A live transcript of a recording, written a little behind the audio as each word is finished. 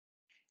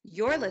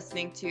You're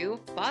listening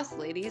to Boss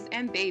Ladies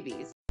and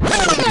Babies.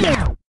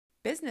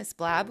 Business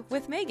Blab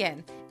with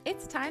Megan.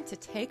 It's time to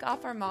take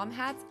off our mom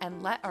hats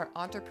and let our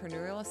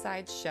entrepreneurial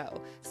side show.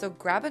 So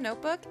grab a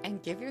notebook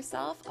and give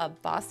yourself a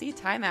bossy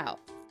timeout.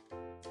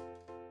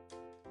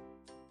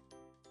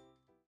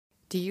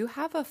 Do you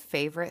have a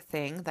favorite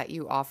thing that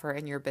you offer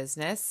in your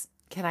business?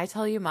 Can I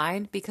tell you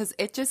mine? Because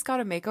it just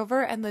got a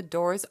makeover and the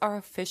doors are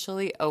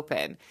officially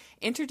open.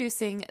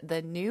 Introducing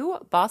the new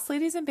Boss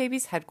Ladies and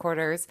Babies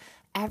headquarters,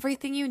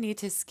 everything you need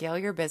to scale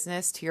your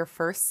business to your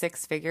first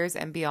 6 figures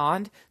and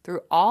beyond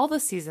through all the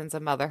seasons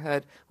of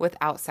motherhood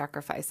without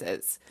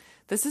sacrifices.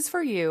 This is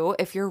for you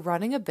if you're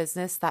running a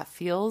business that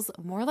feels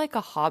more like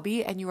a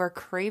hobby and you are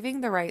craving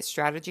the right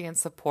strategy and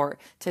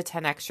support to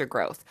 10x your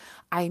growth.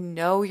 I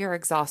know you're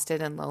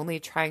exhausted and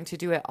lonely trying to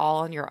do it all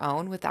on your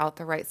own without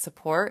the right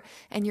support,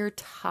 and you're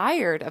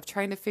tired of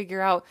trying to figure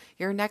out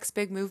your next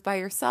big move by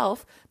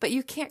yourself, but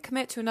you can't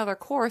commit to another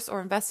course or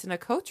invest in a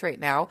coach right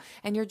now,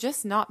 and you're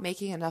just not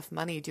making enough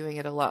money doing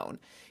it alone.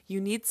 You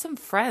need some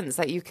friends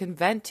that you can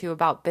vent to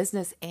about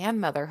business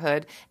and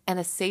motherhood and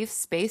a safe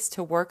space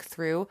to work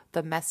through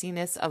the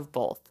messiness of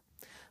both.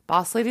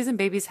 Boss Ladies and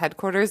Babies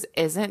headquarters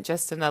isn't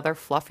just another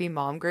fluffy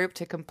mom group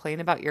to complain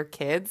about your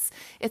kids.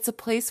 It's a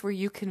place where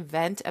you can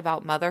vent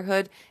about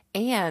motherhood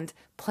and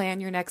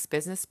plan your next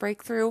business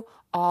breakthrough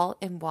all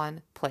in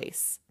one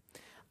place.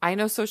 I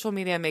know social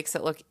media makes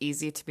it look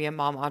easy to be a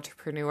mom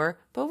entrepreneur,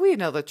 but we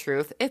know the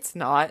truth. It's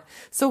not.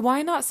 So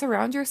why not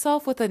surround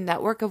yourself with a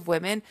network of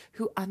women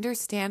who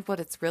understand what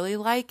it's really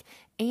like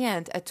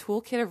and a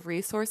toolkit of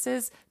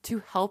resources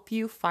to help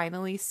you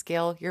finally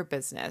scale your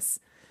business?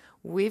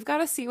 We've got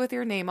a seat with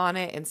your name on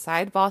it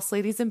inside Boss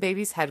Ladies and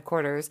Babies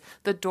headquarters.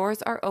 The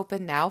doors are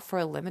open now for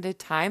a limited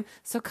time,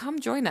 so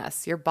come join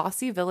us. Your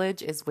bossy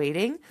village is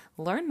waiting.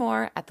 Learn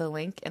more at the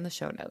link in the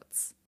show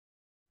notes.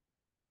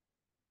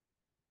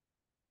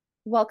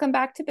 Welcome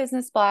back to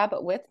Business Blab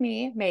with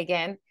me,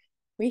 Megan.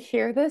 We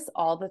hear this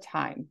all the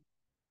time.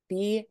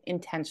 Be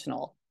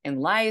intentional in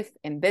life,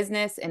 in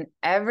business, in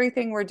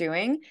everything we're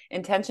doing.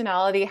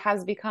 Intentionality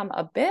has become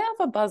a bit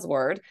of a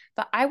buzzword,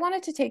 but I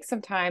wanted to take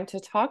some time to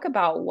talk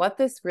about what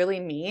this really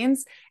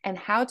means and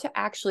how to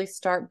actually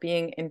start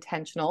being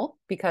intentional,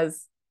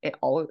 because it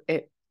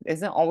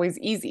isn't always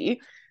easy.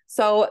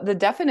 So the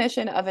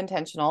definition of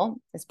intentional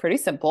is pretty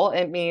simple.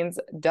 It means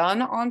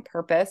done on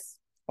purpose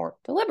or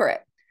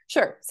deliberate.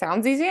 Sure,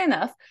 sounds easy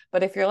enough,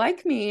 but if you're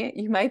like me,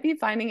 you might be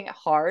finding it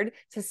hard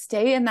to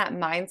stay in that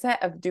mindset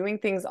of doing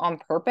things on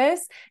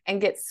purpose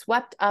and get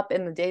swept up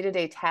in the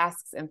day-to-day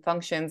tasks and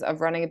functions of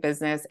running a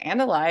business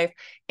and a life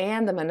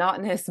and the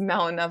monotonous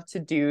mountain of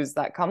to-dos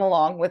that come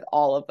along with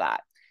all of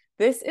that.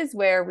 This is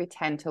where we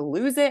tend to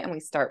lose it and we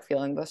start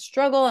feeling the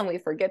struggle and we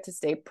forget to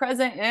stay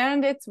present,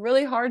 and it's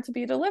really hard to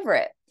be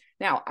deliberate.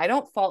 Now, I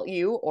don't fault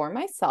you or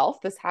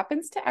myself. This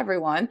happens to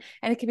everyone,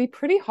 and it can be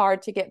pretty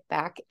hard to get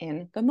back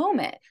in the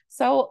moment.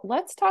 So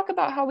let's talk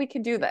about how we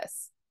can do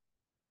this.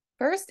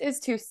 First is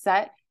to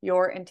set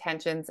your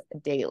intentions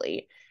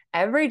daily.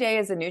 Every day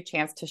is a new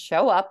chance to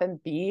show up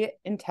and be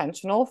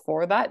intentional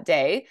for that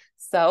day.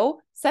 So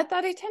set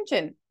that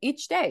intention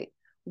each day.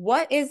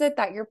 What is it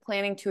that you're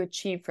planning to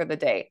achieve for the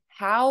day?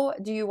 How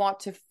do you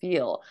want to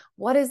feel?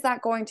 What is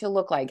that going to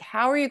look like?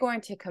 How are you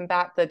going to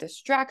combat the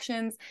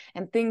distractions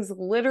and things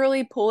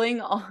literally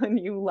pulling on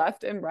you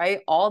left and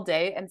right all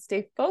day, and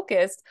stay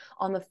focused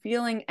on the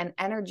feeling and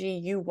energy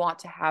you want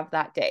to have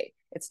that day?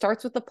 It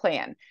starts with a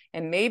plan.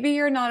 And maybe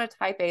you're not a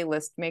type A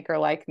list maker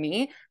like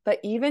me, but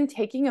even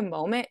taking a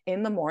moment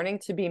in the morning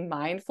to be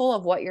mindful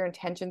of what your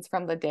intentions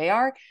from the day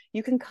are,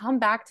 you can come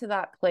back to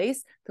that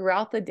place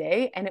throughout the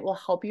day, and it will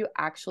help you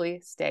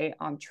actually stay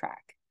on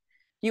track.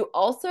 You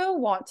also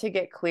want to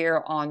get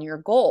clear on your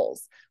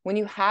goals. When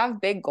you have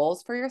big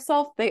goals for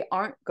yourself, they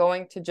aren't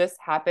going to just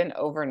happen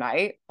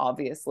overnight,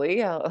 obviously.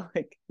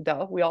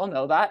 Duh, we all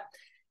know that.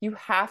 You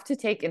have to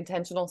take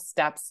intentional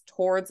steps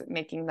towards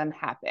making them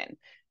happen.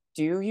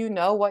 Do you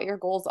know what your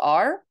goals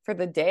are for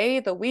the day,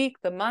 the week,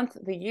 the month,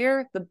 the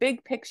year, the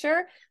big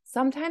picture?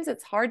 Sometimes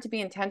it's hard to be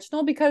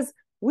intentional because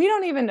we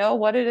don't even know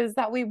what it is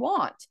that we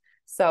want.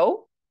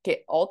 So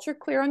get ultra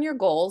clear on your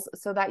goals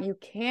so that you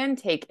can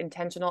take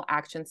intentional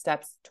action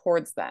steps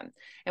towards them.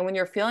 And when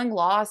you're feeling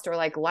lost or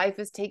like life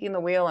is taking the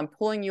wheel and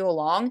pulling you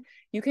along,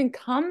 you can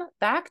come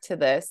back to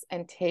this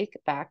and take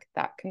back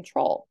that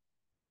control.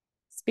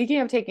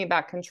 Speaking of taking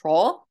back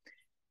control,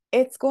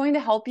 it's going to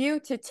help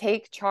you to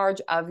take charge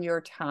of your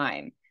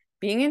time.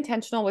 Being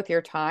intentional with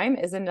your time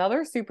is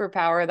another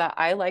superpower that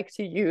I like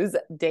to use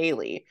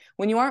daily.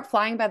 When you aren't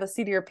flying by the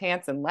seat of your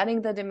pants and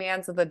letting the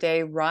demands of the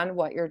day run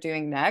what you're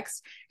doing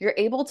next, you're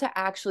able to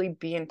actually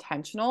be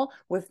intentional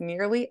with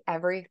nearly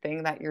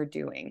everything that you're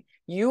doing.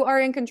 You are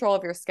in control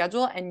of your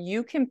schedule, and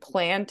you can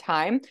plan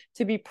time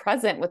to be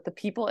present with the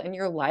people in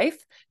your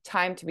life,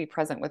 time to be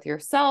present with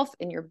yourself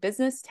in your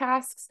business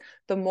tasks.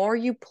 The more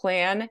you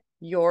plan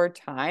your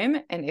time,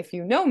 and if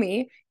you know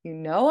me, you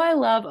know I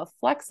love a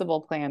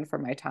flexible plan for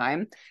my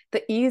time,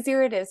 the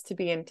easier it is to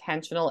be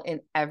intentional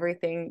in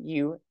everything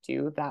you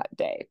do that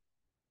day.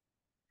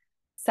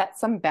 Set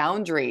some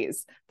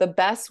boundaries. The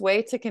best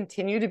way to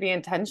continue to be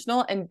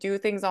intentional and do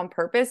things on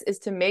purpose is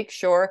to make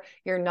sure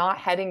you're not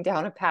heading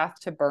down a path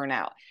to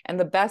burnout. And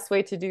the best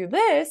way to do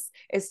this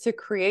is to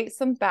create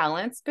some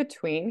balance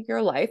between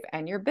your life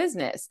and your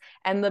business.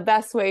 And the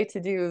best way to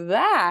do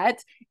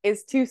that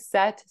is to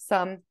set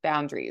some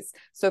boundaries.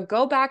 So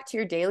go back to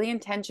your daily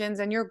intentions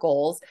and your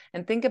goals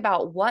and think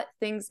about what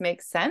things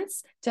make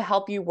sense to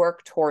help you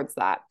work towards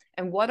that.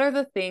 And what are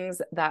the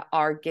things that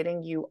are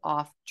getting you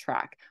off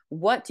track?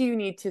 What do you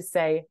need to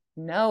say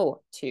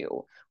no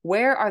to?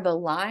 Where are the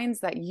lines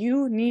that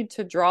you need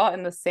to draw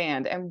in the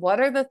sand? And what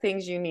are the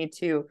things you need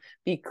to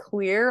be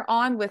clear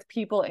on with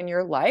people in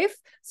your life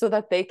so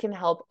that they can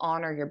help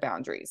honor your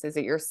boundaries? Is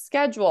it your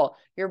schedule,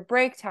 your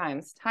break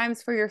times,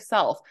 times for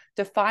yourself?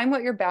 Define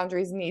what your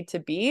boundaries need to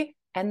be,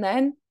 and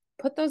then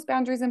put those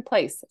boundaries in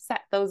place.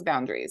 Set those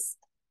boundaries.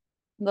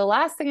 The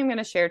last thing I'm going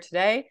to share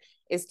today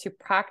is to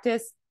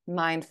practice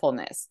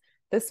mindfulness.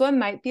 This one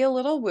might be a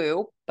little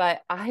woo,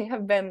 but I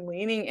have been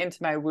leaning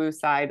into my woo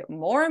side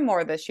more and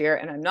more this year,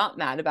 and I'm not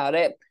mad about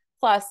it.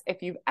 Plus,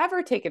 if you've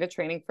ever taken a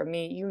training from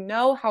me, you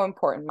know how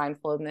important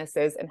mindfulness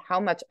is and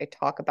how much I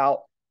talk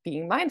about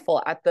being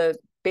mindful at the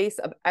base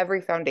of every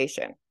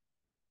foundation.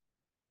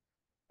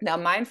 Now,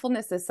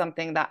 mindfulness is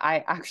something that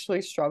I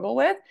actually struggle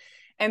with.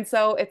 And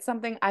so it's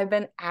something I've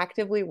been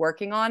actively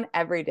working on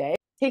every day.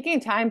 Taking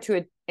time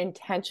to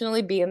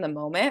intentionally be in the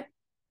moment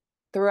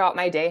throughout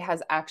my day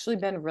has actually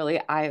been really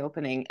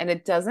eye-opening. And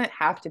it doesn't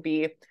have to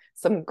be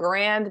some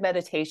grand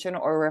meditation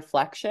or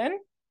reflection.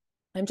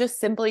 I'm just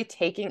simply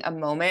taking a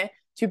moment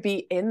to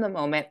be in the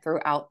moment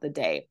throughout the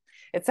day.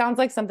 It sounds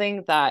like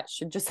something that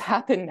should just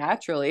happen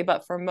naturally,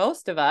 but for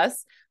most of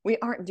us, we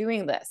aren't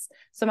doing this.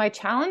 So my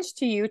challenge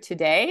to you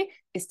today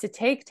is to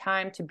take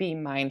time to be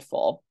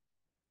mindful,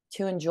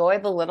 to enjoy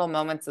the little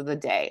moments of the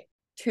day,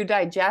 to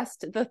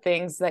digest the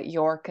things that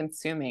you're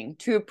consuming,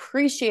 to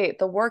appreciate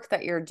the work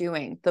that you're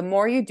doing. The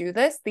more you do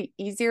this, the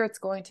easier it's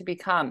going to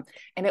become.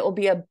 And it will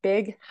be a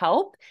big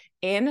help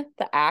in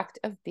the act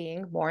of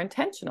being more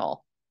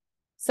intentional.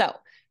 So,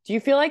 do you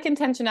feel like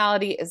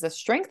intentionality is a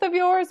strength of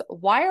yours?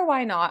 Why or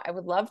why not? I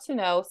would love to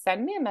know.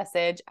 Send me a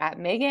message at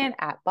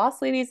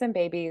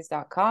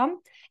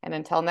Megan@bossladiesandbabies.com. And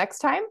until next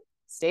time,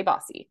 stay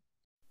bossy.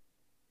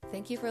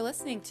 Thank you for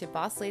listening to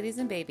Boss Ladies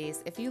and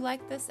Babies. If you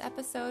liked this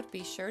episode,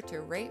 be sure to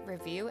rate,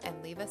 review,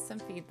 and leave us some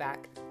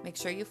feedback. Make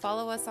sure you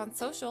follow us on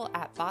social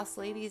at Boss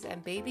Ladies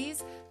and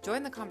Babies,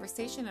 join the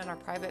conversation in our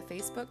private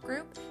Facebook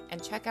group,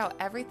 and check out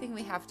everything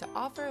we have to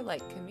offer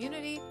like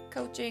community,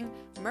 coaching,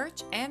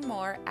 merch, and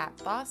more at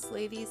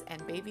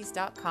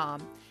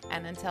bossladiesandbabies.com.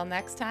 And until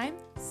next time,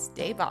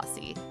 stay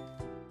bossy.